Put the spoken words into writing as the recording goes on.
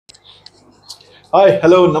Hi,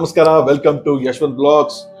 hello, namaskara, welcome to Yashwanth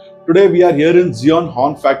Vlogs. Today we are here in Zion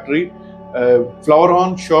Hornfactory, a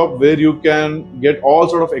flowerhorn shop where you can get all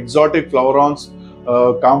sort of exotic flowerhorns,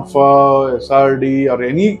 Kampha, SRD, or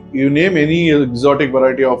you name any exotic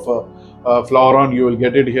variety of flowerhorn, you will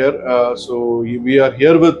get it here. We are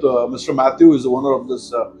here with Mr. Mathew, who is the owner of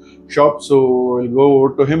this shop. So we'll go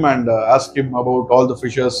over to him and ask him about all the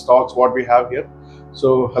fishes, stocks, what we have here.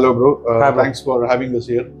 So, hello bro, Hi, bro. Thanks for having us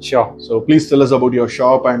here. Sure. So, please tell us about your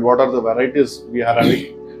shop and what are the varieties we are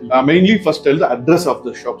having. Mainly, first tell the address of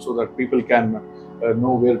the shop so that people can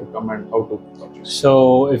know where to come and how to purchase.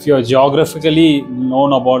 So, if you're geographically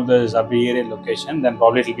known about this area location, then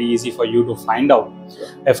probably it'll be easy for you to find out. Sure.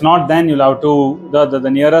 If not, then you'll have to, the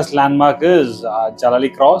nearest landmark is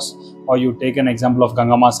Jalahalli Cross, or you take an example of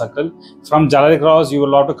Gangama Circle. From Jalahalli Cross, you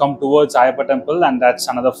will have to come towards Ayappa Temple, and that's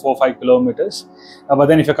another 4-5 kilometers. But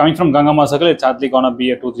then if you're coming from Gangama Circle, it's hardly going to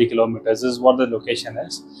be a 2-3 kilometers. This is what the location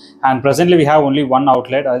is. And presently, we have only one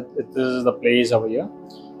outlet. This is the place over here.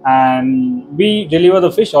 And we deliver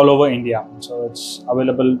the fish all over India. So it's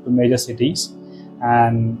available to major cities.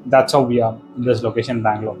 And that's how we are in this location,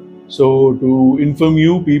 Bangalore. So, to inform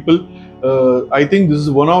you people, I think this is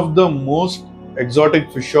one of the most exotic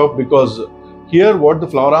fish shop because here what the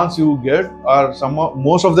flowerhorns you get are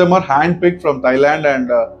most of them are hand-picked from Thailand, and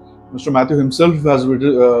Mr. Mathew himself has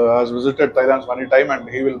visited Thailand many times, and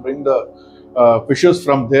he will bring the fishes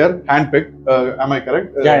from there, hand-picked. Am I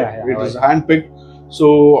correct? Yeah. It is hand-picked.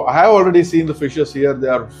 So I have already seen the fishes here. They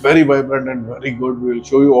are very vibrant and very good. We will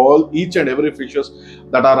show you each and every fishes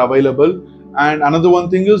that are available. And another one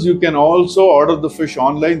thing is you can also order the fish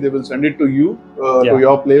online. They will send it to you to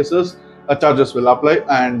your places. Charges will apply,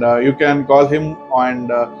 and you can call him, and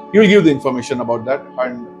he will give the information about that,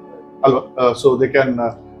 and so they can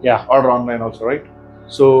order online also, right?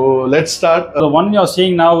 So let's start. The one you're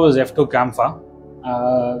seeing now is F2 Kampha.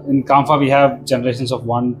 In Kampha, we have generations of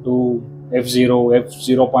 1, 2, F0,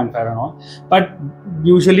 F0.5 and all. But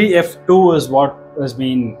usually F2 is what has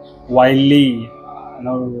been widely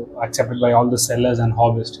accepted by all the sellers and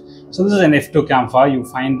hobbyists. So this is an F2 Kampha. You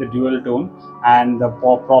find the dual tone and the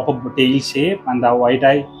proper tail shape and the white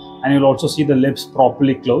eye, and you'll also see the lips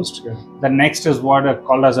properly closed. Yeah. The next is what are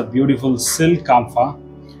called as a beautiful silk Kampha.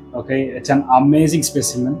 Okay, it's an amazing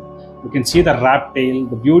specimen. You can see the wrapped tail.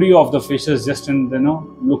 The beauty of the fish is just in,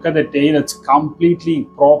 look at the tail. It's completely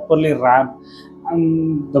properly wrapped,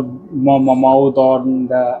 and the mouth or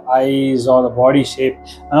the eyes or the body shape.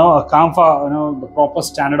 A Kampha, the proper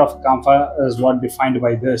standard of Kampha is what defined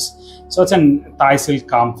by this. So it's a Thai silk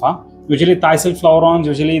Kampha. Usually Thai silk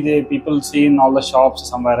flowerhorns, people see in all the shops or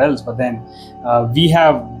somewhere else. But then we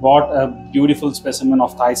have bought a beautiful specimen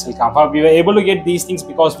of Thai silk Kampha. We were able to get these things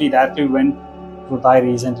because we directly went to Thai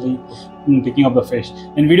recently picking up the fish.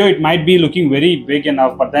 In video, it might be looking very big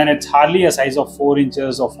enough, but then it's hardly a size of 4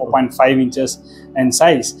 inches or 4.5 inches in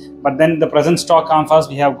size. But then the present stock Kamphas,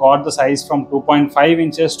 we have got the size from 2.5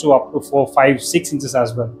 inches to up to 4, 5, 6 inches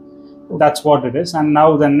as well. That's what it is. And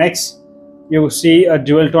now the next, you see a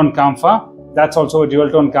dual tone Kampha. That's also a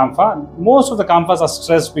dual tone Kampha. Most of the Kamphas are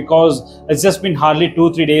stressed because it's just been hardly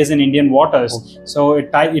 2-3 days in Indian waters. Okay. So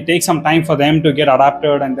it takes some time for them to get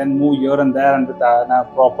adapted and then move here and there and with a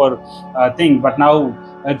proper thing. But now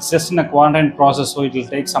it's just in a quarantine process, so it will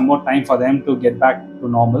take some more time for them to get back to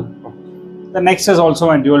normal. Okay. The next is also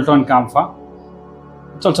a dual tone Kampha.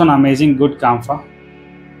 It's also an amazing good Kampha.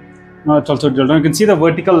 It's also dual tone. You can see the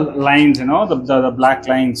vertical lines, the black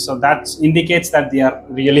lines. So that indicates that they are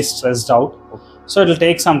really stressed out. Okay. So it will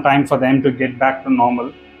take some time for them to get back to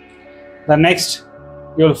normal. The next,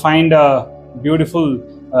 you'll find a beautiful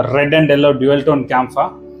red and yellow dual tone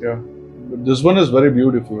Kampha. Yeah, this one is very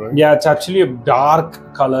beautiful, right? Yeah, it's actually a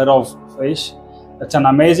dark color of fish. It's an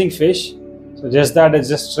amazing fish. So just that it's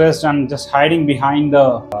just stressed and just hiding behind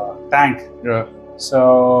the tank. Yeah.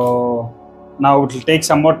 So now it will take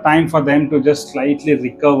some more time for them to just slightly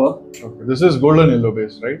recover. Okay, this is golden yellow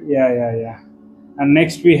base, right? Yeah. And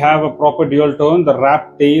next we have a proper dual tone. The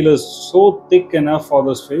wrapped tail is so thick enough for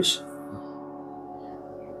this fish.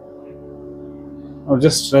 I'm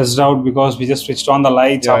just stressed out because we just switched on the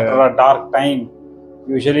lights after a dark time.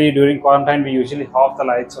 Usually during quarantine we usually off the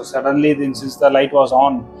lights. So suddenly since the light was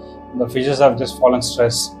on, the fishes have just fallen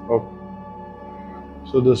stressed. Okay.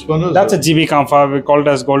 So this one is... That's a GB Kampha. We call it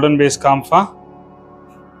as golden base Kampha.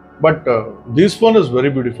 But this one is very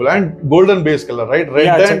beautiful and golden base color, right?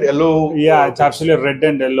 Red and yellow. Yeah, it's absolutely red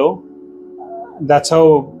and yellow. That's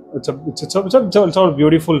how it's a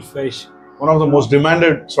beautiful fish. One of the most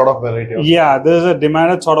demanded sort of variety. Yeah, there's a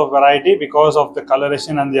demanded sort of variety because of the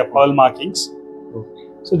coloration and the pearl markings. Okay.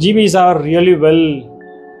 So GBs are really well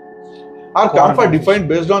Are Kamfa quarantine defined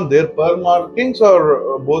based on their pearl markings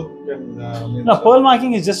or both? Can, No, pearl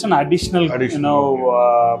marking is just an additional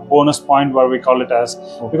bonus point, what we call it as,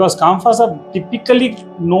 because Kamfas are typically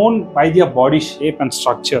known by their body shape and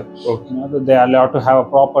structure. They are allowed to have a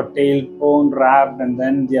proper tail bone wrapped, and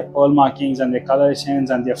then their pearl markings and their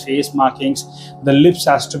colorations and their face markings. The lips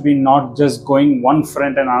has to be not just going one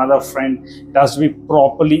front and another front. It has to be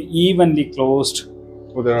properly evenly closed.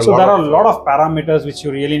 So there are a lot of parameters which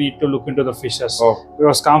you really need to look into the fishes,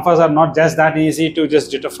 because Kamfas are not just that easy to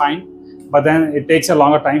just define, but then it takes a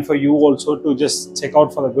longer time for you also to just check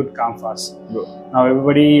out for the good Kamfas. Now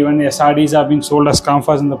everybody, even the SRDs are being sold as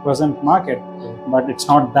Kamfas in the present market, but it's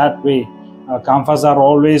not that way. Kamfas are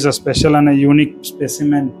always a special and a unique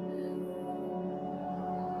specimen.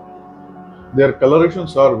 Their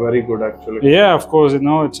colorations are very good actually. Yeah, of course,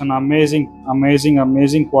 it's an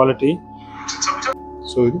amazing quality.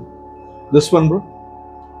 So this one, bro?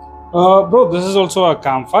 Bro, this is also a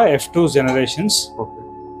Kamfa, F2 generations.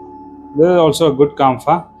 This is also a good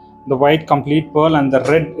Kamfa. The white complete pearl and the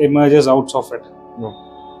red emerges out of it.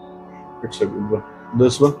 It's a good one.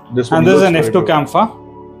 This one? And this is an F2 Kamfa.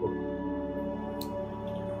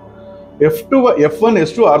 F2, F1,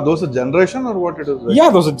 S2, are those a generation or what it is? Yeah,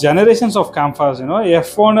 those are generations of Kamfas,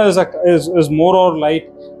 F1 is more or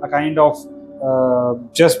like a kind of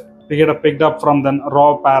just picked up from the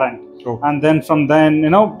raw parent. And then from then,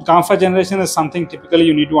 Kamfa generation is something typically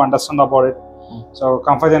you need to understand about it. So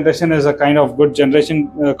Kamfa generation is a kind of good generation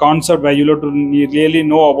concept where you have to really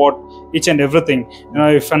know about each and everything.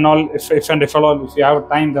 If you have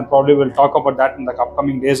time, then probably we'll talk about that in the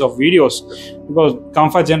upcoming days of videos. Because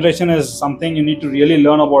Kamfa generation is something you need to really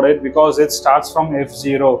learn about it, because it starts from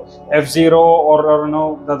F0. F0 or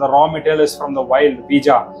the raw material is from the wild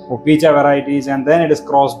Bija varieties, and then it is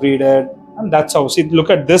crossbreeded, and that's how. See, look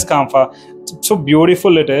at this Kamfa. It's so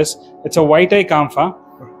beautiful it is. It's a white eye Kamfa.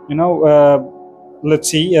 Let's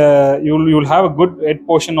see, you'll have a good head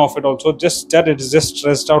portion of it also, just that it is just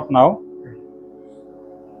stressed out now.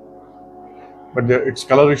 But its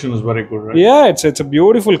coloration is very good, right? Yeah, it's a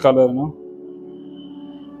beautiful color,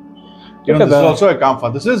 This is also a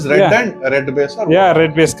Kamfa. This is red and red base? Or yeah,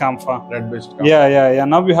 red base Kamfa. Red based Kamfa. Yeah.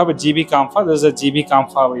 Now we have a GB Kamfa. This is a GB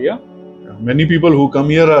Kamfa over here. Many people who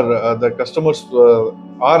come here are, the customers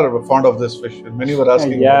are fond of this fish. Many were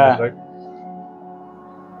asking about it, right?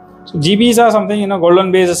 So GBs are something,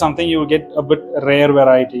 golden base is something you get a bit rare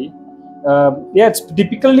variety. It's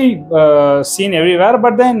typically seen everywhere,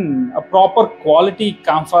 but then a proper quality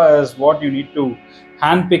Kamfa is what you need to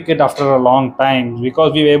hand pick it after a long time,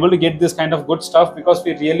 because we were able to get this kind of good stuff because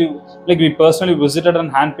we personally visited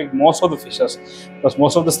and hand picked most of the fishes, because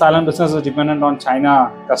most of the Thailand business is dependent on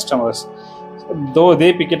China customers. Though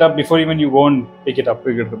they pick it up before even you go and pick it up.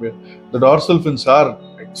 The dorsal fins are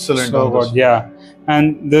excellent. So good, yeah.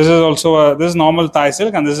 And this is also this is normal Thai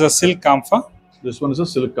silk, and this is a silk Kamfa. This one is a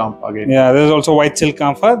silk Kamfa again. Yeah, there is also white silk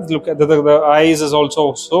Kamfa. Look at the eyes is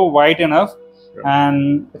also so white enough,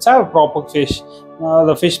 and it's a proper fish.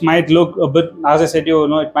 The fish might look a bit, as I said,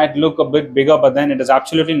 it might look a bit bigger, but then it is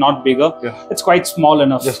absolutely not bigger. It's quite small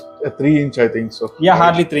enough. Just a 3 inch, I think so. Yeah,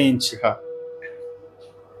 hardly 3 inch. Yeah.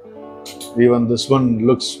 Even this one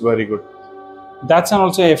looks very good. That's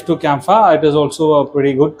also F2 Kamfa. It is also a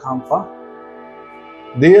pretty good Kamfa.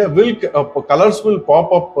 They will colors will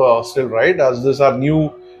pop up still, right? As these are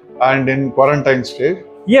new and in quarantine stage.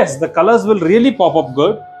 Yes, the colors will really pop up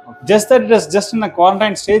good. Just that it is just in a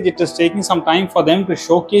quarantine stage. It is taking some time for them to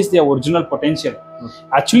showcase their original potential.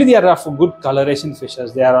 Actually, they are for good coloration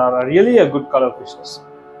fishes. They are really a good color fishes.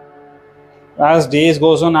 As days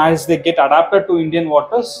goes on, as they get adapted to Indian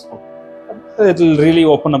waters, it will really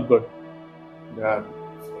open up good. Yeah.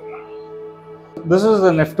 This is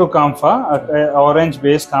an F2 Kamfa, an orange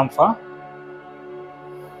base Kamfa.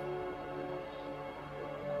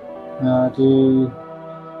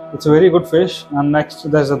 It's a very good fish. And next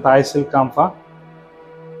there's a Thai silk Kamfa.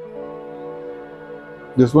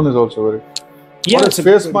 This one is also very. Yeah, what is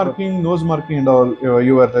face marking, nose marking, and all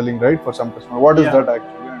you were telling, right? For some customer, what is that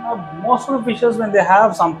actually? Most of the fishes, when they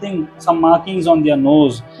have some markings on their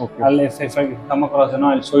nose, if I come across,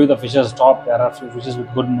 I'll show you the fishes top. There are a few fishes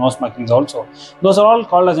with good nose markings also. Those are all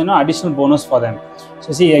called as additional bonus for them.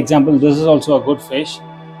 So see, example, this is also a good fish.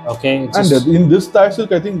 Okay. And in this Thai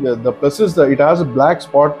silk, I think the plus is that it has black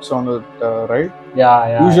spots on it, right?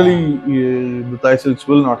 Yeah. Usually, the Thai silks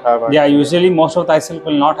will not have. Actually. Yeah, usually most of Thai silk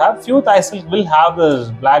will not have. Few Thai silk will have this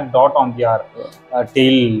black dot on their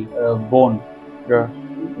tail bone. Yeah.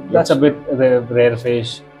 That's a bit rare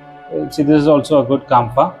fish. See, this is also a good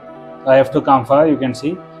Kamfa. F2 Kamfa, you can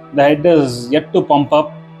see. The head is yet to pump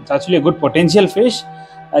up. It's actually a good potential fish.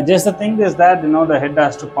 Just the thing is that the head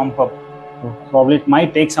has to pump up. Probably it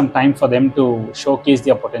might take some time for them to showcase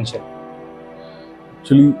their potential.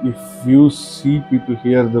 Actually, if you see people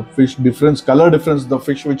here, the fish difference, color difference, the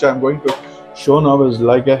fish which I'm going to show now is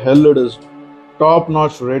like a hell. It is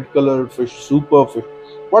top-notch red colored fish, super fish.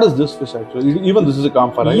 What is this fish actually? Even this is a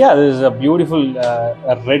kamfa, right? Yeah, this is a beautiful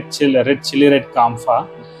red chili red kamfa.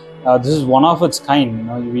 This is one of its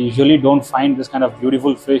kind. We usually don't find this kind of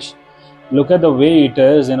beautiful fish. Look at the way it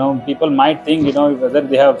is. People might think whether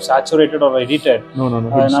they have saturated or edited.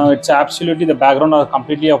 No. It's absolutely, the background are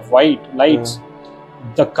completely of white lights. Yeah.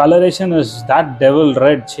 The coloration is that devil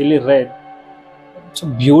red, chili red. It's a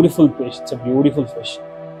beautiful fish. It's a beautiful fish.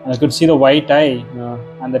 And I could see the white eye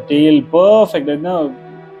and the tail, perfect.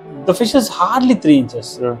 The fish is hardly 3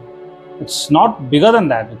 inches. Yeah. It's not bigger than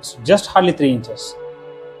that. It's just hardly 3 inches.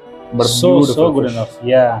 But so good fish. enough.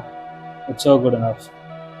 Yeah, it's so good enough.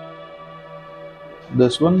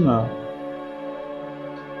 This one.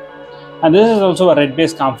 And this is also a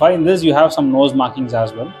red-based kamfa. In this, you have some nose markings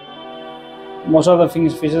as well. Most of the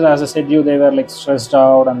fishes, as I said to you, they were like stressed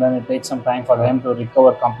out, and then it takes some time for them to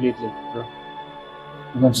recover completely. Yeah.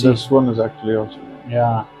 You can see. This one is actually also.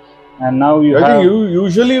 Yeah. And now I think you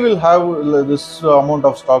usually will have this amount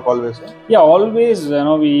of stock always. Huh? Yeah, always.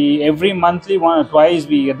 We every monthly one or twice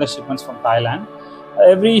we get the shipments from Thailand.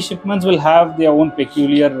 Every shipments will have their own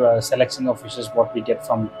peculiar selection of fishes what we get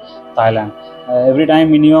from Thailand. Every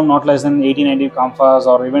time minimum not less than 80-90 kamfas,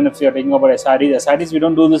 or even if you are taking about SRDs we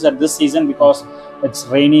don't do this at this season because it's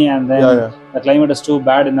rainy and then the climate is too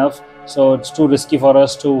bad enough. So it's too risky for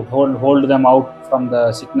us to hold them out from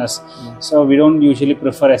the sickness. So we don't usually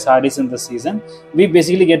prefer SRDs in this season. We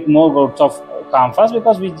basically get more groups of kamfas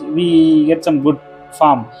because we get some good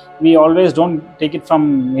farm. We always don't take it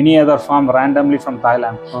from any other farm randomly from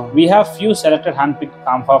Thailand. We have few selected hand-picked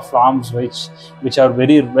kamfa farms which are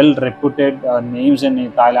very well reputed names in the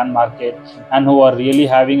Thailand market and who are really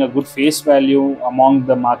having a good face value among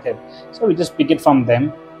the market. So we just pick it from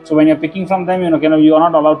them. So when you're picking from them, you are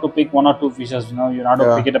not allowed to pick 1 or 2 fishes. You're not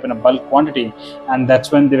to pick it up in a bulk quantity, and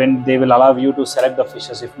that's when they will allow you to select the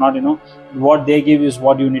fishes. If not, what they give is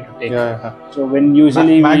what you need to take. So when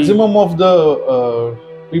usually maximum of the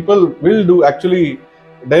people will do actually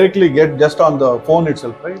directly get just on the phone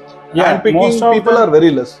itself, right? Yeah, and picking people are very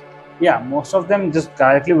less. Yeah, most of them just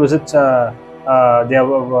directly visit their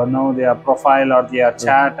profile or their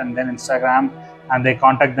chat and then Instagram, and they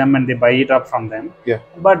contact them and they buy it up from them. Yeah.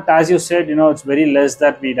 But as you said, it's very less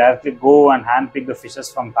that we directly go and hand pick the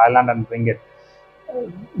fishes from Thailand and bring it.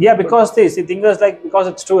 Yeah, because the thing is because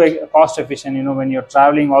it's too cost efficient. When you're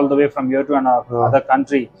traveling all the way from here to another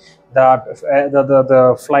country,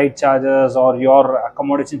 the flight charges or your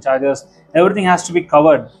accommodation charges, everything has to be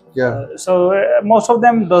covered. So most of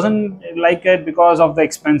them doesn't like it because of the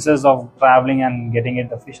expenses of traveling and getting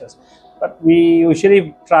the fishes. But we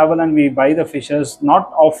usually travel and we buy the fishes,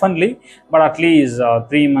 not oftenly, but at least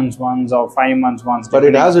 3 months once or 5 months once. But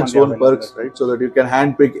it has its own perks, right? So that you can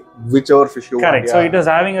handpick whichever fish you want. Correct. So it is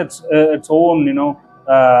having its own,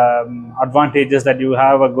 advantages, that you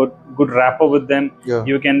have a good rapport with them.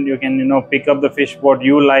 You can pick up the fish what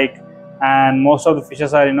you like, and most of the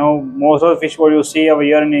fishes are most of the fish what you see over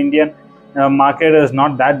here in Indian market is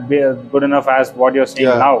not that good enough as what you're seeing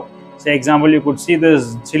now. Say example, you could see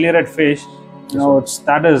this chili red fish. It's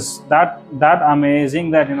that amazing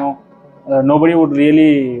that nobody would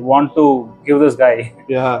really want to give this guy.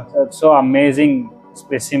 It's so amazing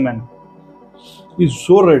specimen. He's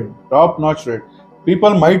so red, top-notch red.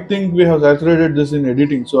 People might think we have saturated this in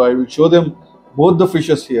editing, so I will show them both the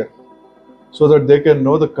fishes here, so that they can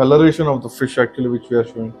know the coloration of the fish actually which we are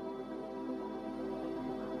showing.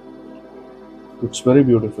 It's very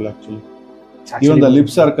beautiful actually. Even the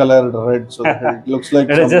lips are colored red, so that it looks like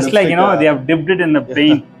it is just like they have dipped it in the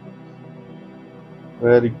paint.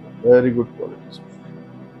 Very, very good quality.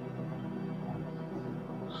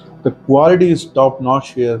 The quality is top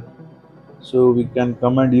notch here, so we can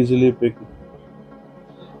come and easily pick it.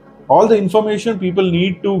 All the information people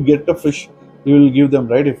need to get a fish, you will give them,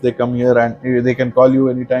 right? If they come here, and they can call you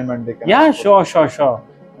anytime and they can. Yeah, sure.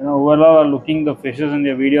 Whoever are looking the fishes in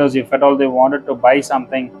their videos, if at all they wanted to buy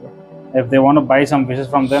something, if they want to buy some fishes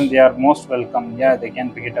from them, they are most welcome. Yeah, they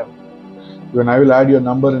can pick it up. When I will add your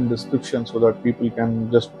number in description so that people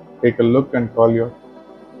can just take a look and call you.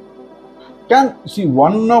 Can see,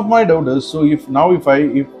 one of my doubt is, so if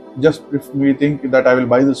we think that I will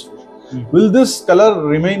buy this fish, will this color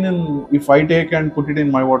remain in if I take and put it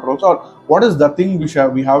in my water also, or what is the thing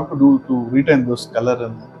we have to do to retain this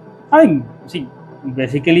color? I think, see,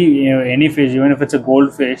 basically, any fish, even if it's a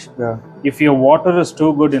goldfish, Yeah. if your water is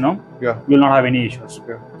too good, Yeah. you'll not have any issues.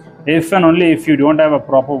 Yeah. If and only if you don't have a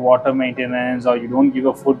proper water maintenance, or you don't give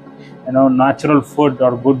a food, natural food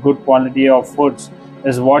or good quality of foods,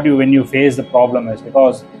 is what when you face the problem is.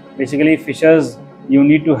 Because basically fishes, you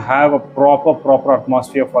need to have a proper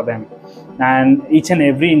atmosphere for them, and each and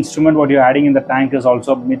every instrument what you're adding in the tank is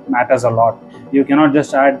also, it matters a lot. You cannot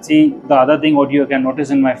just add. See, the other thing what you can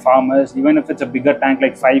notice in my farm is, even if it's a bigger tank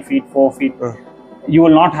like 5 feet, 4 feet, you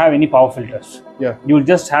will not have any power filters. Yeah. You will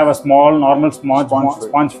just have a normal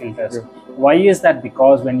sponge filters. Yeah. Why is that?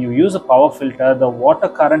 Because when you use a power filter, the water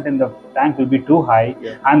current in the tank will be too high,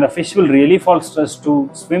 and the fish will really fall stressed to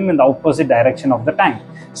swim in the opposite direction of the tank.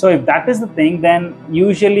 So if that is the thing, then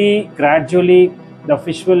usually gradually the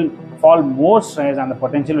fish will fall more stress, and the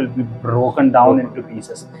potential will be broken down into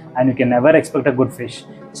pieces, and you can never expect a good fish.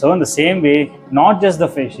 So in the same way, not just the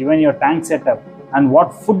fish, even your tank setup, and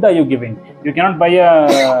what food are you giving? You cannot buy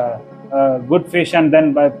a good fish and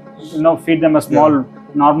then feed them a small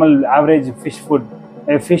normal average fish food.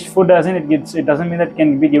 A fish food doesn't mean that it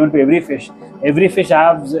can be given to every fish. Every fish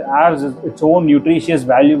has its own nutritious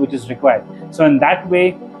value which is required. So in that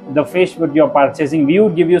way, the fish that you're purchasing, we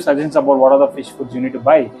would give you suggestions about what are the fish foods you need to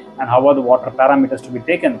buy and how are the water parameters to be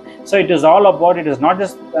taken. So it is all about, it is not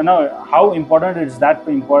just how important it is that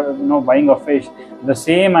buying a fish. The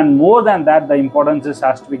same and more than that, the importance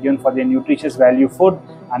has to be given for the nutritious value food,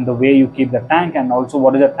 and the way you keep the tank, and also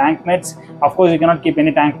what is the tank nets. Of course, you cannot keep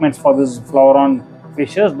any tank nets for this Flowerhorn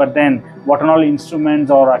fishes, but then what and all instruments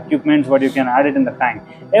or equipments what you can add it in the tank.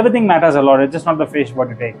 Everything matters a lot. It's just not the fish what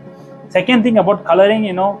you take. Second thing about coloring,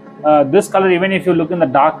 this color, even if you look in the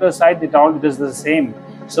darker side, it is the same.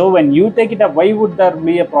 So when you take it up, why would there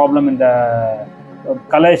be a problem in the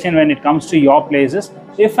coloration when it comes to your places?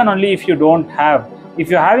 If and only if you don't have, if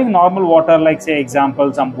you're having normal water, like say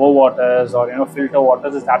example, some bow waters or filter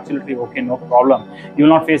waters, is absolutely okay, no problem. You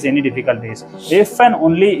will not face any difficulties. If and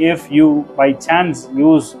only if you by chance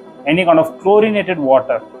use any kind of chlorinated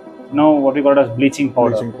water, what we call it as bleaching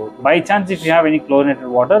powder. By chance, if you have any chlorinated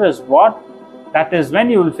water, that is when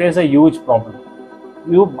you will face a huge problem.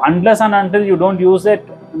 Unless and until you don't use it,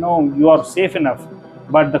 you are safe enough.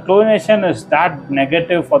 But the chlorination is that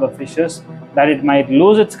negative for the fishes that it might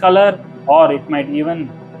lose its color, or it might even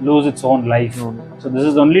lose its own life. So this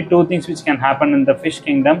is only two things which can happen in the fish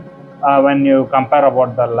kingdom when you compare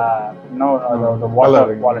about the the water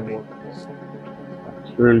coloring quality.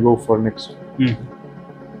 So we'll go for next.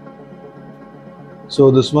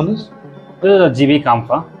 So this one is? This is a GB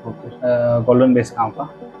Kampha, golden based Kampha.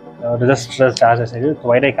 Just as I said, it's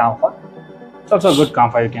white eye Kampha. It's also a good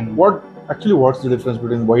Kampha. You can. What's the difference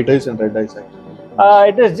between white eyes and red eyes actually?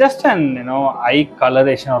 It is just an eye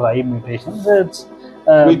coloration or eye mutation. It's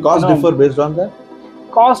will cost differ based on that?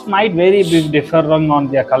 Cost might vary differing on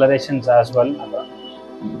their colorations as well.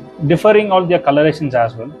 Differing on their colorations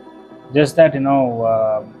as well. Just that this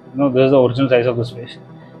is the original size of this fish.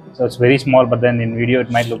 So it's very small, but then in video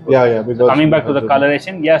it might look good. Yeah. Because coming back to the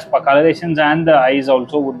coloration, yes, colorations and the eyes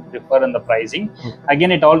also would differ in the pricing.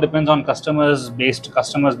 Again, it all depends on customers based to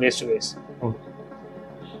base.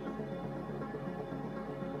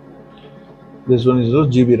 This one is a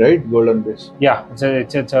GB, right? Golden base. Yeah, it's a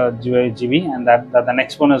GB, and that the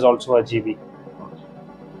next one is also a GB.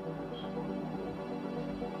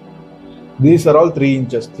 These are all 3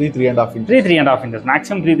 inches, 3.5 inches. 3.5 inches.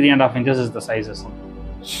 Maximum 3.5 inches is the sizes.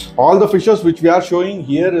 All the fishes which we are showing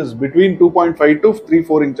here is between 2.5 to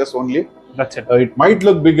 3-4 inches only. That's it. It might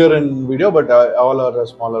look bigger in video, but all are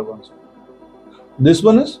smaller ones. This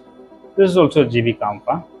one is? This is also a GB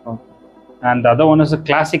Kampha. And the other one is a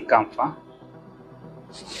classic Kampha.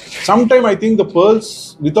 Sometimes I think the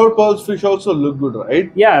pearls, without pearls fish also look good,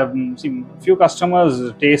 right? Yeah, see, few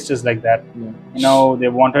customers' taste is like that. They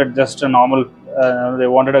wanted just a normal, they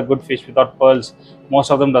wanted a good fish without pearls.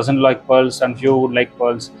 Most of them doesn't like pearls, and few would like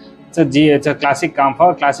pearls. It's a classic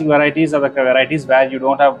Kampha. Classic varieties are the varieties where you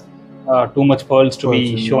don't have too much pearls to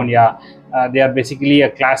be shown. They are basically a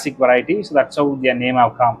classic variety, so that's how their name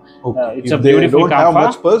have come. It's if a beautiful they don't Kampha. have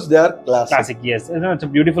much pearls, they are classic. Classic, yes. It's a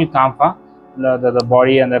beautiful Kampha. The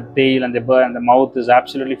body and the tail and the bird and the mouth is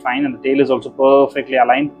absolutely fine, and the tail is also perfectly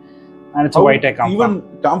aligned, and it's a white eye Kampha. Even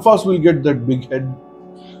Kamphas will get that big head.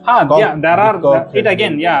 There are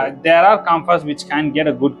Kamphas which can get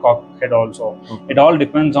a good cock head also. It all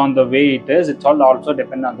depends on the way it is. It all also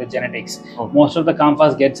depends on the genetics. Most of the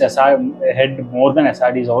Kamphas gets head more than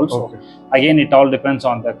SRDs also. Again, it all depends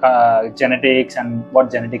on the genetics and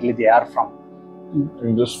what genetically they are from.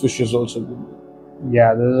 And this fish is also good.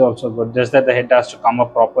 Yeah, this is also good. Just that the head has to come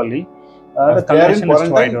up properly. The They are in coloration is too, I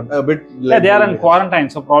quarantine, don't. a bit. Yeah, they are in quarantine,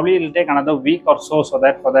 so probably it will take another week or so for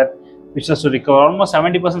that fishes to recover. Almost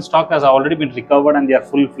 70% stock has already been recovered and they are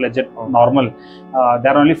full-fledged normal.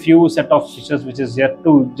 There are only few set of fishes which is yet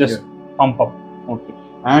to just pump up. Okay.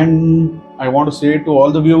 And I want to say to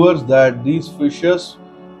all the viewers that these fishes,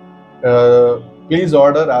 please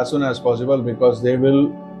order as soon as possible, because they will.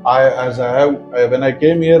 When I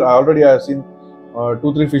came here, I have seen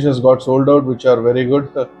 2-3 fishes got sold out, which are very good.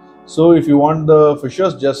 So if you want the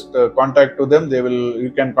fishes, just contact to them.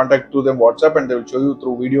 You can contact to them WhatsApp, and they will show you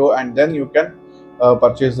through video, and then you can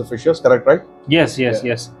purchase the fishes. Correct, right? Yes.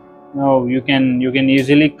 No, you can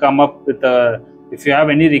easily come up with if you have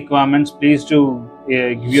any requirements, please do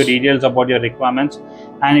give your details about your requirements.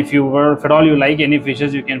 And if at all you like any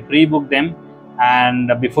fishes, you can pre-book them,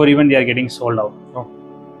 and before even they are getting sold out.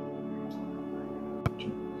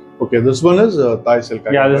 Okay, this one is Thai silk.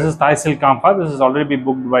 Yeah, this is Thai silk kampha. This has already been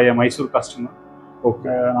booked by a Mysore customer. Okay.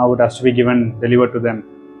 Now it has to be delivered to them.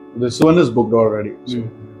 This one is booked already.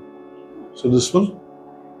 So this one?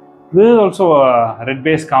 This is also a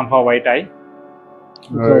red-based kampha white eye.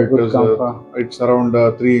 It's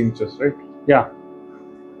around 3 inches, right? Yeah.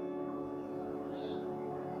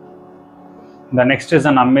 The next is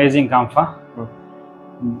an amazing kampha.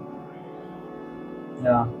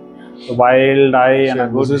 Yeah. The wild eye and a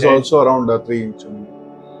good This is head. also around 3 inches.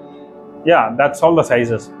 Yeah, that's all the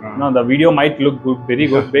sizes. The video might look good, very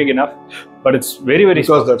good, big enough, but it's very, very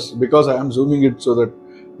small. Because I am zooming it so that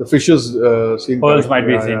the fishes seen. Pearls might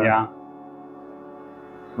be seen, yeah.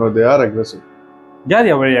 No, they are aggressive. Yeah,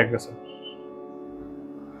 they are very aggressive.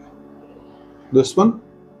 This one?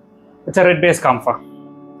 It's a red-based kampha.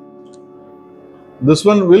 This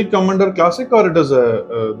one will come under classic, or it is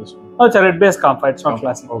this one? Oh, it's a red-based kampha. It's not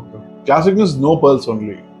classic. Okay. Classic means no pearls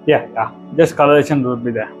only. Yeah. Just coloration would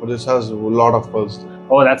be there. But this has a lot of pearls.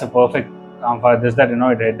 Oh, that's a perfect kampha. Just that,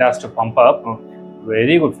 it has to pump up.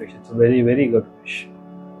 Very good fish. It's a very, very good fish.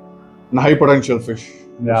 And high potential fish.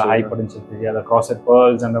 Yeah, high potential fish. Yeah, the crossed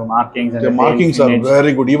pearls and the markings. And the markings are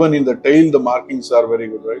very good. Even in the tail, the markings are very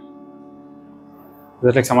good, right?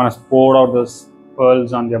 It's like someone has poured out those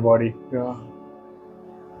pearls on their body. Yeah.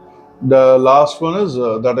 The last one is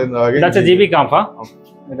again. That's a GB kampha. Okay.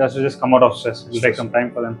 It has to just come out of stress. It will take some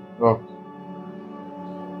time for them. Okay.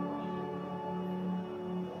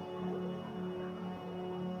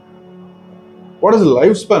 What is the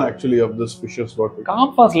lifespan actually of this fishes?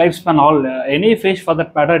 Kampha's lifespan, any fish for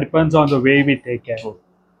that matter, depends on the way we take care.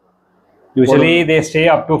 Usually they stay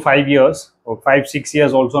up to 5 years, or 5-6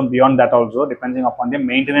 years also, and beyond that also, depending upon the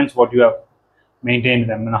maintenance, what you have maintained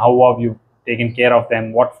them and how have you taken care of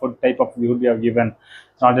them, what food type of food you have given.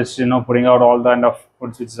 It's not just putting out all kind of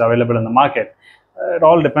foods which is available in the market. It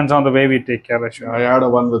all depends on the way we take care of it. I had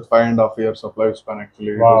one with 5.5 years of lifespan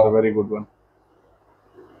actually. Wow. It was a very good one.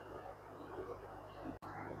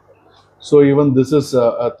 So even this is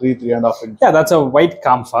a 3.5 inch. Yeah, that's a white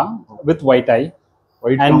kampha with white eye.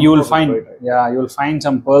 And you will find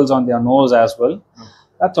some pearls on their nose as well.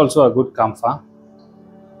 That's also a good kampha.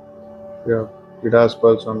 Yeah, it has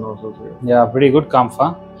pearls on nose also. Yeah, pretty good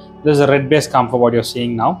kampha. This is a red-based kampha what you're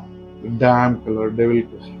seeing now. Damn color, devil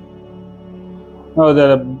color.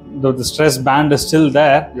 No, the stress band is still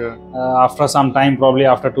there. Yeah. After some time, probably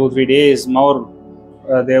after 2-3 days more,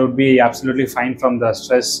 they would be absolutely fine from the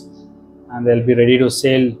stress, and they'll be ready to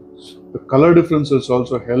sail. The color difference is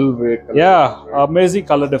also hell way. Yeah, amazing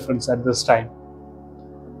color difference at this time.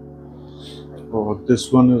 Oh,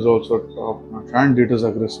 this one is also top notch, and it is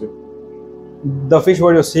aggressive. The fish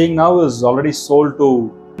what you're seeing now is already sold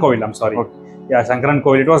to Koil. I'm sorry. Okay. Yeah, Sankaran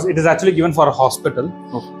Koil. It is actually given for a hospital.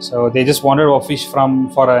 Okay. So they just wanted a fish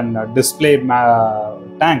for a display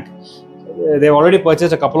tank. They've already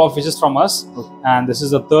purchased a couple of fishes from us, and this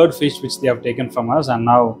is the third fish which they have taken from us, and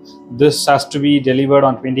now this has to be delivered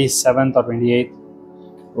on 27th or 28th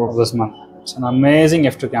of this month. It's an amazing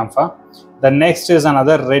F2 kampha. The next is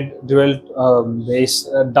another red dual base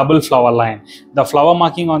double flower line. The flower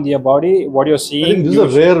marking on their body, what you're seeing. I think this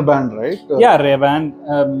is a rare band, right? Yeah, rare band.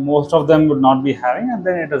 Most of them would not be having, and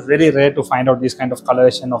then it is very rare to find out these kind of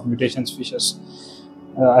coloration of mutations fishes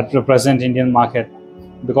at the present Indian market.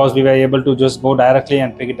 Because we were able to just go directly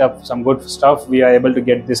and pick it up some good stuff, we are able to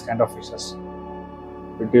get this kind of fishes.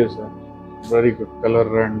 It is very good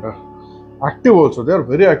color and active also. They are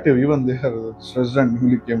very active, even they are stressed and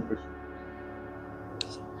newly came fish.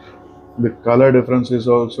 The color difference is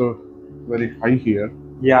also very high here.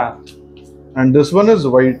 Yeah. And this one is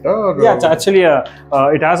white? Yeah, it's actually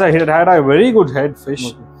it had a very good head fish.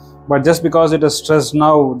 Okay. But just because it is stressed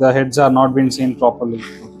now, the heads are not being seen properly.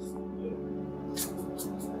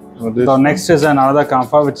 The next is another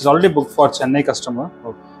Kamfa, which is already booked for Chennai customer.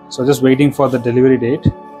 Okay. So just waiting for the delivery date.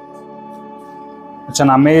 It's an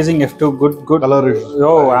amazing F2, good color.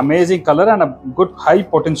 Amazing color and a good high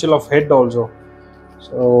potential of head also.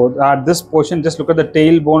 So at this portion, just look at the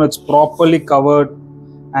tailbone, it's properly covered,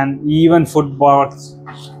 and even footboards.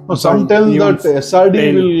 Some tell that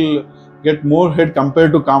SRD will get more head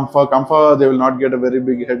compared to Kamfa. Kamfa, they will not get a very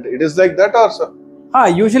big head. It is like that, or?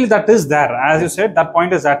 Usually that is there. As you said, that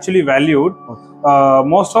point is actually valued. Okay.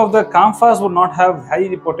 Most of the Kamfas would not have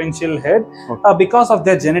high potential head because of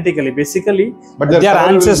their genetically. Basically, but their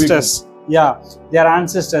ancestors. Yeah, their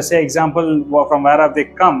ancestors. Say example from where have they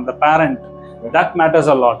come, the parent. That matters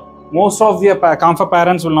a lot. Most of the Kamfa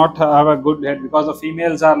parents will not have a good head because the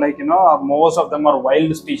females are like, most of them are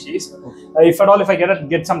wild species. If at all, if I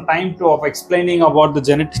get some time of explaining about the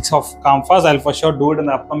genetics of Kamfas, I'll for sure do it in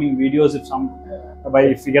the upcoming videos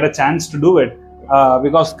if we get a chance to do it.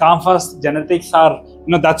 Because Kamfas genetics are,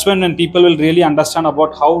 that's when people will really understand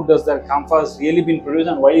about how does the Kamfas really been produced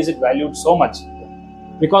and why is it valued so much.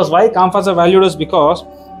 Because why Kamfas are valued is because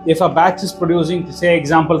if a batch is producing, say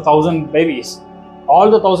example, 1,000 babies, all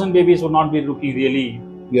the 1,000 babies will not be looking really,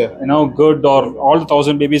 good, or all the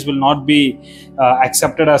 1,000 babies will not be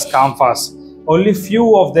accepted as Kamfas. Only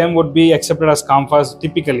few of them would be accepted as Kamfas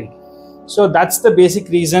typically. So that's the basic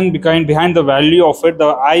reason behind the value of it,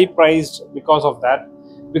 the high priced because of that,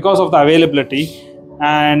 because of the availability,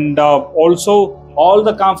 and also all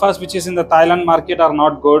the Kamfas which is in the Thailand market are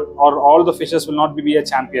not good, or all the fishes will not be a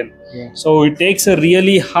champion. So it takes a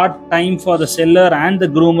really hard time for the seller and the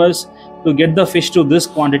groomers to get the fish to this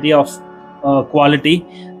quantity of quality.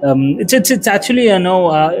 It's actually,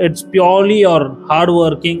 it's purely your hard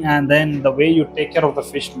working, and then the way you take care of the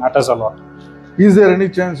fish matters a lot. Is there any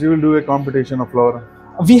chance you will do a competition of Flowerhorn?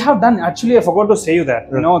 We have done, actually I forgot to say you that,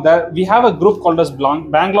 that we have a group called as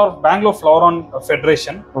Bangalore Flowerhorn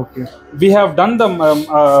Federation. Okay. We have done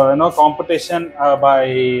the competition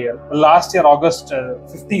by last year August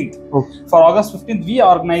 15th. Okay. For August 15th, we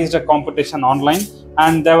organized a competition online,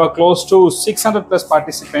 and there were close to 600 plus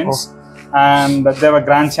participants. And there were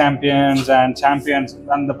grand champions, and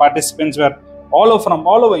the participants were from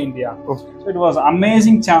all over India. So it was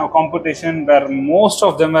amazing competition where most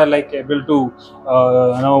of them were like able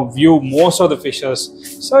to view most of the fishes.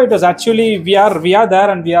 So it was actually, we are there,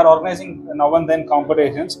 and we are organizing now and then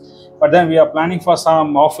competitions, but then we are planning for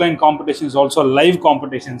some offline competitions also, live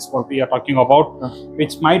competitions what we are talking about,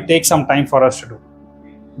 which might take some time for us to do.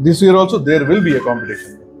 This year also there will be a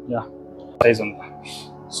competition. Yeah. Size on that.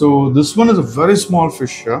 So this one is a very small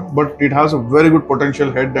fish, but it has a very good potential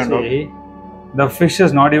head and all. The fish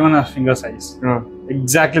is not even a finger size.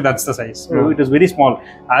 Exactly, that's the size. So it is very small.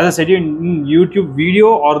 As I said, in YouTube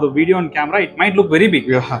video or the video on camera, it might look very big.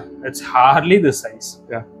 It's hardly this size.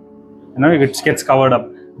 It gets covered up.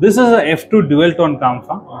 This is a F2 dual tone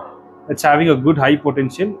Kamfa. It's having a good high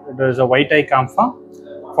potential. It is a white eye Kamfa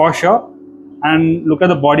for sure. And look at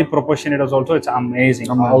the body proportion. It's amazing.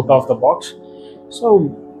 Out of the box.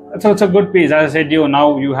 So it's a good piece. As I said,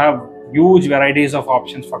 now you have huge varieties of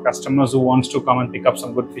options for customers who wants to come and pick up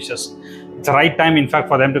some good fishes. It's the right time, in fact,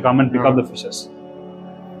 for them to come and pick up the fishes.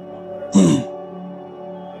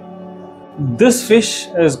 This fish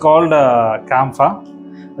is called Kamfa.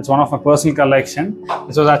 It's one of my personal collection.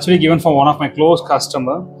 This was actually given from one of my close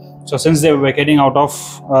customer. So since they were getting out of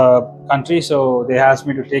country, so they asked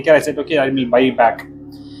me to take care. I said, okay, I will buy it back.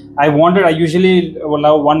 I usually will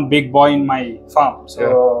have one big boy in my farm.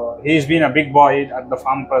 So he's been a big boy at the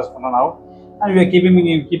farm for now. And we are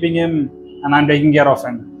keeping him, and I'm taking care of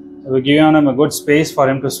him. So we're giving him a good space for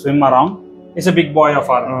him to swim around. He's a big boy of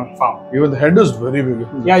our farm. Even the head is very big.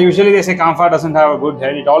 Yeah, usually they say Kamfa doesn't have a good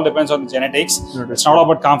head. It all depends on the genetics. It's not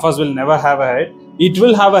about Kamfas will never have a head. It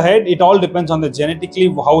will have a head. It all depends on the genetically,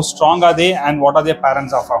 how strong are they and what are their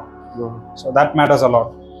parents are from. So that matters a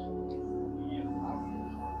lot.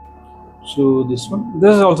 So this one?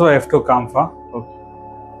 This is also F2 Kamfa.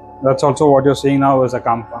 That's also what you're seeing now is a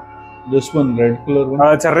Kamfa. This one, red color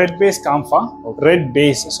one? It's a red base Kamfa. Red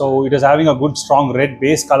base. So it is having a good strong red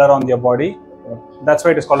base color on their body. That's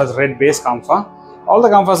why it is called as red base Kamfa. All the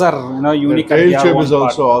Kamfas are unique. The tail shape is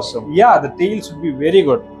also awesome. Yeah, the tail should be very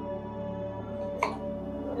good.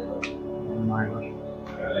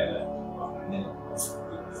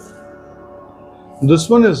 This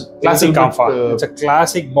one is classic Kamfa. It's a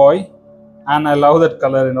classic boy. And I love that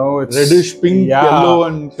color, it's reddish, pink, yellow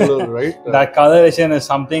and color, right? That coloration is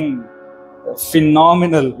something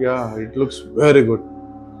phenomenal. Yeah, it looks very good.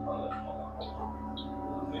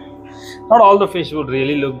 Not all the fish would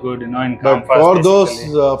really look good, in Kamfas. But for those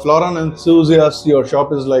Flowerhorn enthusiasts, your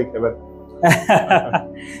shop is like heaven.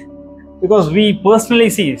 Because we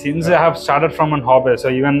personally see, since I have started from an hobby, so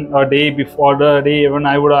even a day before the day when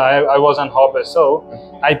I was on hobby,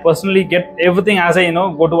 so I personally get everything as I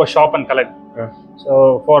go to a shop and collect.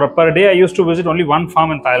 So for per day I used to visit only one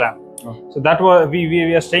farm in Thailand. So that was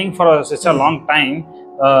we are staying for such a long time.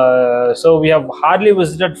 So we have hardly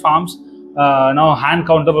visited farms. Now hand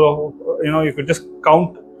countable, you could just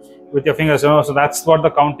count with your fingers, so that's what the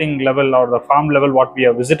counting level or the farm level what we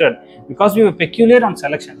have visited, because we were peculiar on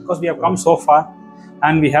selection, because we have come so far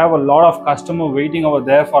and we have a lot of customer waiting over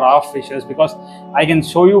there for our fishes. Because I can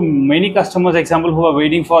show you many customers example who are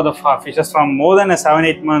waiting for the fishes from more than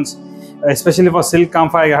 7-8 months, especially for silk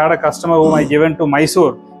camphor. I had a customer whom I given to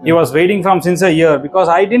Mysore. He was waiting from since a year, because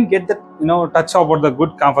I didn't get the touch about the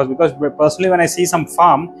good camphors. Because personally, when I see some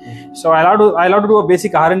farm, so I allowed to do a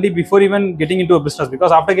basic R&D before even getting into a business.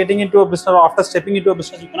 Because after getting into a business or after stepping into a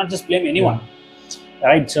business, you cannot just blame anyone,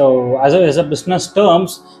 right? So as a business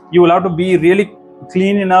terms, you will have to be really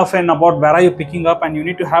clean enough and about where are you picking up, and you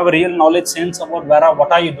need to have a real knowledge sense about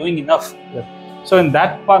what are you doing enough. So in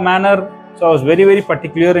that manner, so I was very, very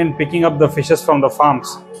particular in picking up the fishes from the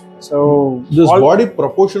farms. So this body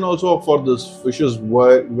proportion also for this fish is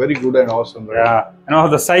very good and awesome, right? Yeah,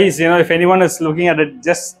 the size, if anyone is looking at it,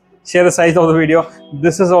 just share the size of the video.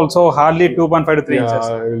 This is also hardly 2.5 to 3 inches.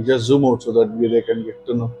 I will just zoom out so that they can get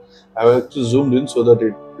to know. I have actually zoomed in so that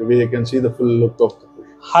they can see the full look of the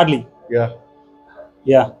fish. Hardly.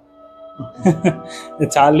 Yeah.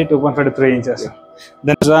 It's hardly 2.5 to 3 inches.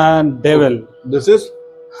 Then there's a devil. This is?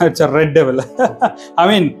 It's a red devil. I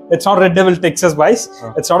mean, it's not red devil Texas boys.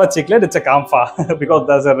 It's not a chiclet, it's a camphor. Because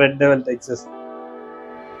there's a red devil Texas.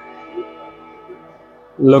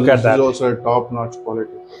 Look at that. This is also a top-notch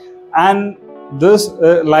quality. And this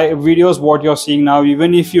like videos what you're seeing now,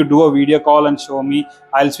 even if you do a video call and show me,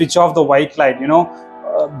 I'll switch off the white light.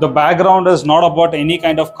 The background is not about any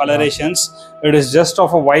kind of colorations. It is just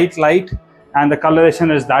of a white light, and the coloration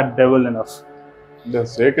is that devil enough.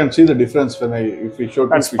 Yes, you can see the difference when if we show.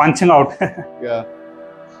 That's punching out. Yeah,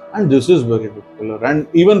 and this is very good color, and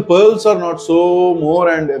even pearls are not so more.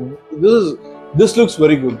 And this looks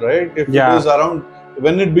very good, right? If it is around,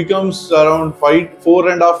 when it becomes around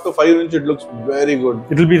 4.5 to 5 inch, it looks very good.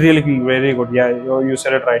 It will be really looking very good. Yeah, you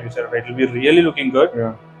said it right. It will be really looking good.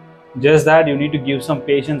 Yeah. Just that you need to give some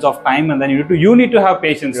patience of time, and then you need to have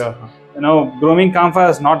patience. Grooming camphor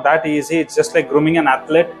is not that easy. It's just like grooming an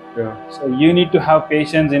athlete. So you need to have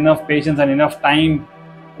enough patience and enough time.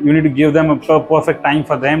 You need to give them a perfect time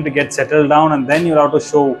for them to get settled down, and then you'll have to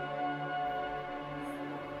show.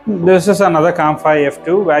 This is another camphor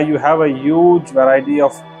F2 where you have a huge variety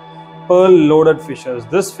of pearl loaded fishes.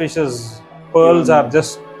 This fish's pearls are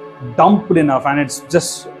just dumped enough, and it's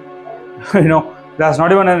just there's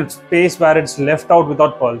not even a space where it's left out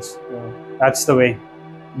without pearls. That's the way.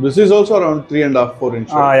 This is also around 3.5 to 4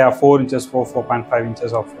 inches. Yeah, 4 inches, 4.5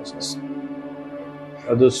 inches of fishes.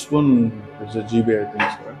 This one is a GB, I think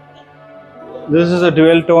so. This is a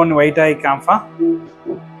dual tone white eye camphor.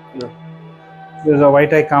 This is a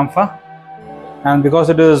white eye camphor, and because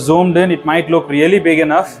it is zoomed in, it might look really big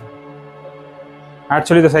enough.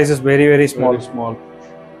 Actually, the size is very, very small. Very small.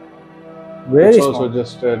 Very it's small. Also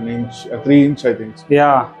just an inch, 3 inch, I think.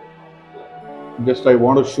 Yeah. Just I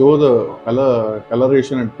want to show the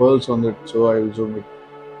coloration and pearls on it, so I will zoom it.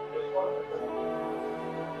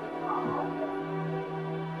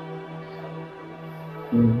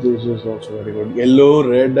 This is also very good. Yellow,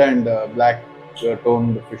 red, and black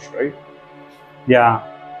toned fish, right? Yeah.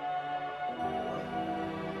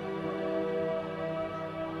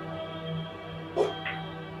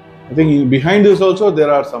 I think behind this also there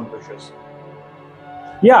are some fishes.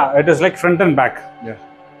 Yeah, it is like front and back. Yeah.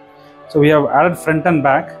 So we have added front and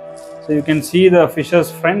back, so you can see the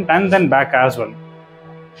fishes front and then back as well.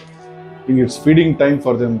 I think it's feeding time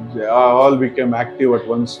for them. They all became active at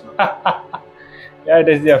once. Yeah, it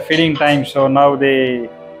is their feeding time. So now they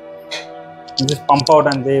just pump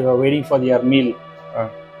out and they were waiting for their meal.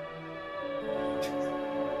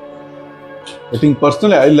 I think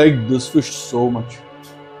personally I like this fish so much.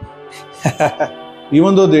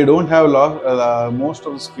 Even though they don't have most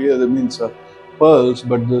of the scale, that means pearls,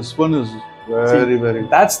 but this one is very.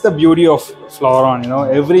 That's the beauty of Flowerhorn.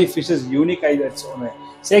 Every fish is unique in its own way.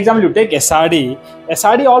 Say example, you take SRD.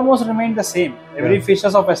 SRD almost remain the same. Every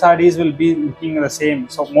fishes of SRDs will be looking the same,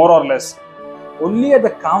 so more or less. Only at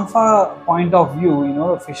the camphor point of view,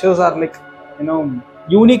 the fishes are like,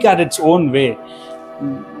 unique at its own way.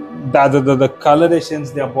 The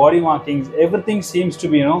colorations, their body markings, everything seems to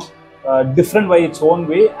be, different by its own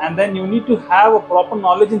way, and then you need to have a proper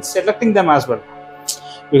knowledge in selecting them as well.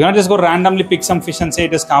 You cannot just go randomly pick some fish and say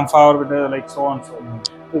it is camphor or like so on.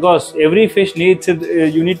 So because every fish needs it.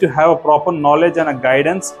 You need to have a proper knowledge and a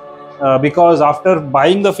guidance. Because after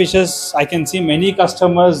buying the fishes, I can see many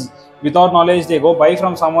customers without knowledge, they go buy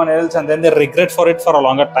from someone else and then they regret for it for a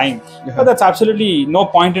longer time. Yeah. But that's absolutely no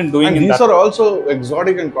point in doing. And in these that. are also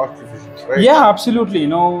exotic and costly fishes, right? Yeah, absolutely. You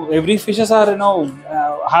know, every fishes are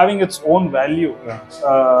having its own value.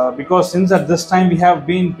 Yeah. Because since at this time we have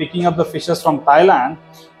been picking up the fishes from Thailand,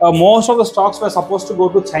 most of the stocks were supposed to go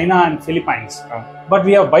to China and Philippines, but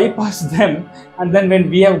we have bypassed them. And then when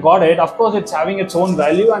we have got it, of course, it's having its own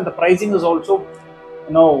value, and the pricing is also,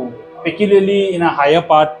 peculiarly in a higher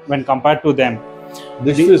part when compared to them.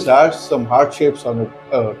 This fish has some heart shapes on it,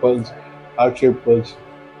 pearls, heart-shaped pearls.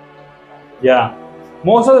 Yeah,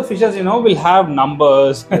 most of the fishes, will have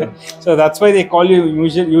numbers. Yeah. So that's why they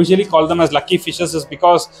usually call them as lucky fishes, is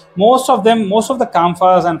because most of the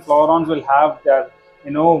camphors and flowerhorns will have their,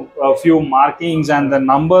 a few markings and the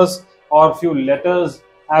numbers or few letters.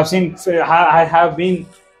 I have been,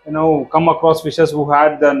 come across fishes who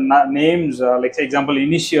had the names, like say example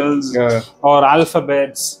initials, Yeah. or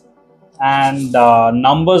alphabets and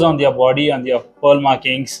numbers on their body and their pearl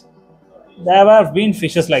markings. There have been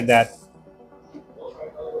fishes like that.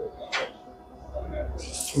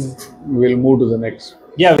 We'll move to the next.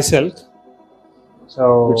 Yeah, silk.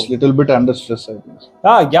 So It's a little bit under stress, I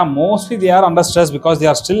think. yeah, mostly they are under stress because they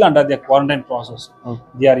are still under their quarantine process. Okay.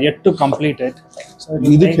 They are yet to complete it. So it will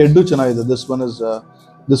Idhik take- head do chennagide.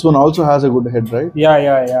 This one also has a good head, right?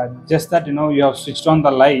 Yeah. Just that you have switched on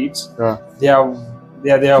the lights. Yeah.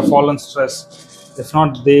 They have fallen stress. If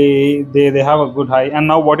not, they have a good high. And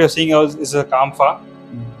now what you're seeing is a kampha.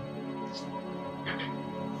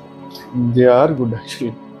 They are good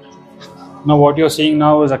actually. Now what you're seeing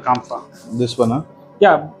now is a kampha. This one, huh?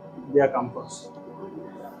 Yeah, they are kamphas.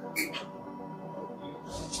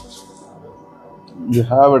 You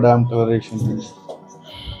have a damn coloration.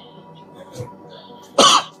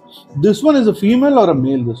 This one is a female or a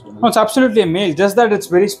male? This one. No, it's absolutely a male. Just that it's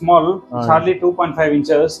very small. It's Ah, hardly 2.5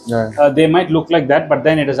 inches. Yeah. They might look like that, but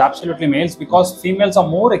then it is absolutely males because females are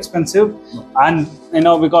more expensive. And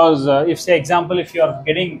because if say example, if you are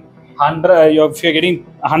getting 100, if you're getting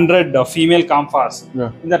 100 female kamphas,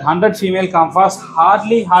 Yeah. in that 100 female kamphas,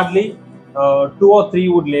 hardly 2 or 3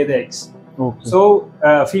 would lay the eggs. Okay. So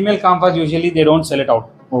female kamphas usually they don't sell it out.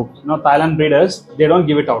 Okay. Thailand breeders, they don't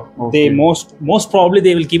give it out. Okay. They most probably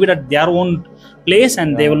they will keep it at their own place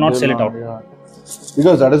and they will not sell it out. Yeah.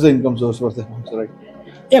 Because that is the income source for them, right?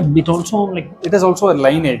 Yeah, it is also a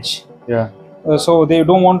lineage. Yeah. So they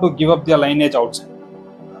don't want to give up their lineage outside.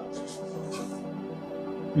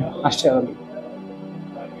 Ashok.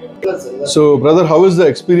 So, brother, how is the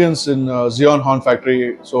experience in Zion Hornfactory?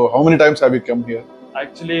 So, how many times have you come here?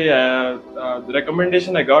 Actually, the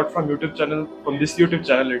recommendation I got from this YouTube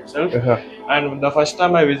channel itself. And the first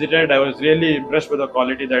time I visited, I was really impressed with the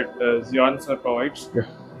quality that Zion sir provides. Yeah.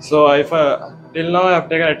 So, till now I have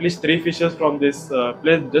taken at least 3 fishes from this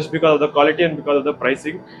place just because of the quality and because of the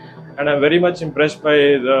pricing. And I'm very much impressed by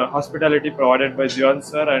the hospitality provided by Zion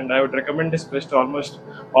sir, and I would recommend this place to almost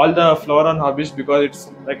all the flowerhorn hobbyists because it's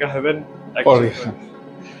like a heaven. Actually.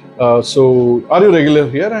 So, are you regular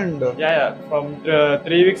here? And Yeah. From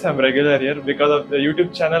 3 weeks, I'm regular here because of the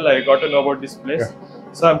YouTube channel. I got to know about this place,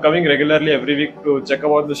 so I'm coming regularly every week to check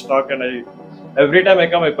about the stock. And every time I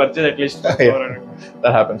come, I purchase at least.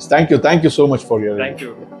 That happens. Thank you so much for your. Thank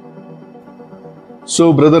you. So,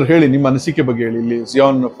 brother, ಹೇಳಿ ನಿಮ್ಮ ಅನಿಸಿಕೆ ಬಗ್ಗೆ ಹೇಳಿ ಇಲ್ಲಿ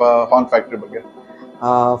Zion Hornfactory ಬಗ್ಗೆ.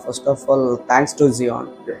 First of all thanks to Ziyan.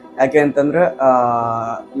 ಯಾಕೆ ಅಂತಂದರೆ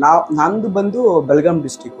ನಂದು ಬಂದು ಬೆಳಗಾಂ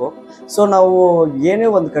ಡಿಸ್ಟಿಕ್ಕು. ಸೊ ನಾವು ಏನೇ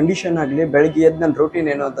ಒಂದು ಕಂಡೀಷನ್ ಆಗಲಿ ಬೆಳಗ್ಗೆ ಎದ್ದು ನನ್ನ ರೂಟೀನ್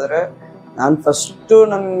ಏನು ಅಂತಂದರೆ ನಾನು ಫಸ್ಟು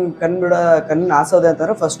ಕಣ್ಣು ಆಸೋದೆ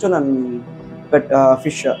ಅಂತಂದರೆ ಫಸ್ಟು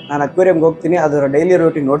ಫಿಶ್ ನಾನು ಅಕ್ವೇರಿಯಂಗೆ ಹೋಗ್ತೀನಿ, ಅದರ ಡೈಲಿ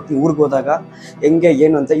ರೂಟೀನ್ ನೋಡ್ತೀನಿ ಊರಿಗೆ ಹೋದಾಗ ಹೆಂಗೆ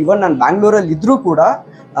ಏನು ಅಂತ. ಇವನ್ ನಾನು ಬ್ಯಾಂಗ್ಳೂರಲ್ಲಿ ಇದ್ದರೂ ಕೂಡ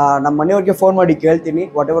ನಮ್ಮ ಮನೆಯವ್ರಿಗೆ ಫೋನ್ ಮಾಡಿ ಕೇಳ್ತೀನಿ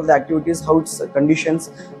what ever the activities, how it's conditions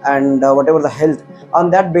and what ever the health. On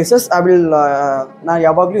that basis ನಾನು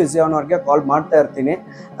ಯಾವಾಗಲೂ ಜಿಯಾನ್ ಅವ್ರಿಗೆ ಕಾಲ್ ಮಾಡ್ತಾ ಇರ್ತೀನಿ,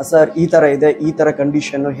 ಸರ್ ಈ ಥರ ಇದೆ, ಈ ಥರ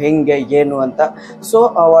ಕಂಡೀಷನ್ನು ಹೆಂಗೆ ಏನು ಅಂತ. So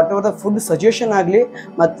what ever the food suggestion ಆಗಲಿ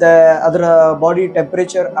ಮತ್ತು ಅದರ ಬಾಡಿ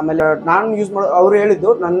ಟೆಂಪ್ರೇಚರ್, ಆಮೇಲೆ ನಾನು ಯೂಸ್ ಮಾಡೋ ಅವರು ಹೇಳಿದ್ದು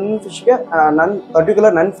ನನ್ನ ಫಿಶ್ಗೆ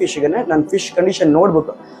ನನ್ನ ಫಿಶ್ ಕಂಡೀಷನ್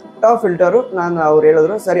ನೋಡ್ಬಿಟ್ಟು ಫಿಲ್ಟರು ಅವ್ರು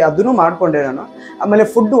ಹೇಳಿದ್ರು, ಸರಿ ಅದನ್ನು ಮಾಡಿಕೊಂಡೆ ನಾನು. ಆಮೇಲೆ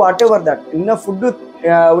ಫುಡ್ ವಾಟ್ ಎವರ್ ದ್ಯಾಟ್, ಇನ್ನು ಫುಡ್ಡು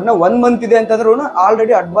ಇನ್ನು 1 ಮಂತ್ ಇದೆ ಅಂತಂದ್ರೂ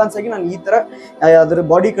ಆಲ್ರೆಡಿ ಅಡ್ವಾನ್ಸ್ ಆಗಿ ನಾನು ಈ ಥರ ಅದ್ರ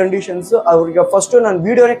ಬಾಡಿ ಕಂಡೀಷನ್ಸ್ ಅವ್ರಿಗೆ ಫಸ್ಟು ನಾನು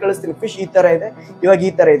ವಿಡಿಯೋನೇ ಕಳಿಸ್ತೀನಿ, ಫಿಶ್ ಈ ಥರ ಇದೆ, ಇವಾಗ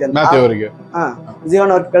ಈ ಥರ ಇದೆ ಅಂತ.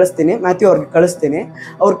 ಜಿಯಾನ್ ಅವ್ರಿಗೆ ಕಳಿಸ್ತೀನಿ, ಮ್ಯಾಥ್ಯೂ ಅವ್ರಿಗೆ ಕಳಿಸ್ತೀನಿ.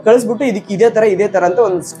 ಅವ್ರಿಗೆ ಕಳಿಸ್ಬಿಟ್ಟು ಇದಕ್ಕೆ ಇದೇ ಥರ ಅಂತ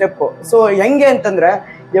ಒಂದು ಸ್ಟೆಪ್ಪು. ಸೊ ಹೆಂಗೆ ಅಂತಂದರೆ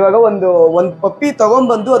ಇವಾಗ ಒಂದು ಪಪ್ಪಿ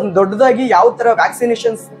ತಗೊಂಡ್ಬಂದು ಅದನ್ನ ದೊಡ್ಡದಾಗಿ ಯಾವ ತರ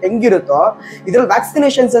ವ್ಯಾಕ್ಸಿನೇಷನ್ಸ್ ಹೆಂಗಿರುತ್ತೋ ಇದ್ರಲ್ಲಿ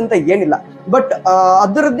ವ್ಯಾಕ್ಸಿನೇಷನ್ಸ್ ಅಂತ ಏನಿಲ್ಲ, ಬಟ್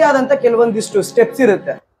ಅದರದ್ದೇ ಆದಂತ ಕೆಲವೊಂದಿಷ್ಟು ಸ್ಟೆಪ್ಸ್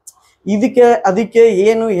ಇರುತ್ತೆ ಅದಕ್ಕೆ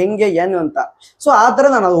ಏನು ಹೆಂಗೆ ಏನು ಅಂತ. ಸೊ ಆ ತರ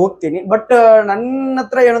ನಾನು ಅದು ಹೋಗ್ತೀನಿ. ಬಟ್ ನನ್ನ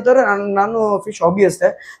ಹತ್ರ ಏನಂತಾರೆ, ನಾನು ಫಿಶ್ ಹಾಬಿಯಸ್ಟೆ.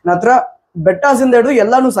 ನನ್ನ ಹತ್ರ ಬೆಟ್ಟಾಸ್ ಇಂದ ಹಿಡಿದು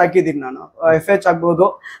ಎಲ್ಲಾನು ಸಾಕಿದ್ದೀನಿ ನಾನು. FH ಆಗ್ಬೋದು,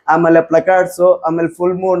 ಆಮೇಲೆ ಪ್ಲಕಾರ್ಡ್ಸ್, ಆಮೇಲೆ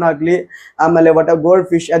ಫುಲ್ ಮೂನ್ ಆಗ್ಲಿ, ಆಮೇಲೆ gold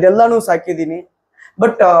fish, ಅದೆಲ್ಲಾನು ಸಾಕಿದ್ದೀನಿ.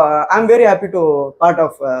 But I am very happy to part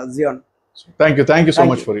of Ziyan. Thank you so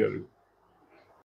much for your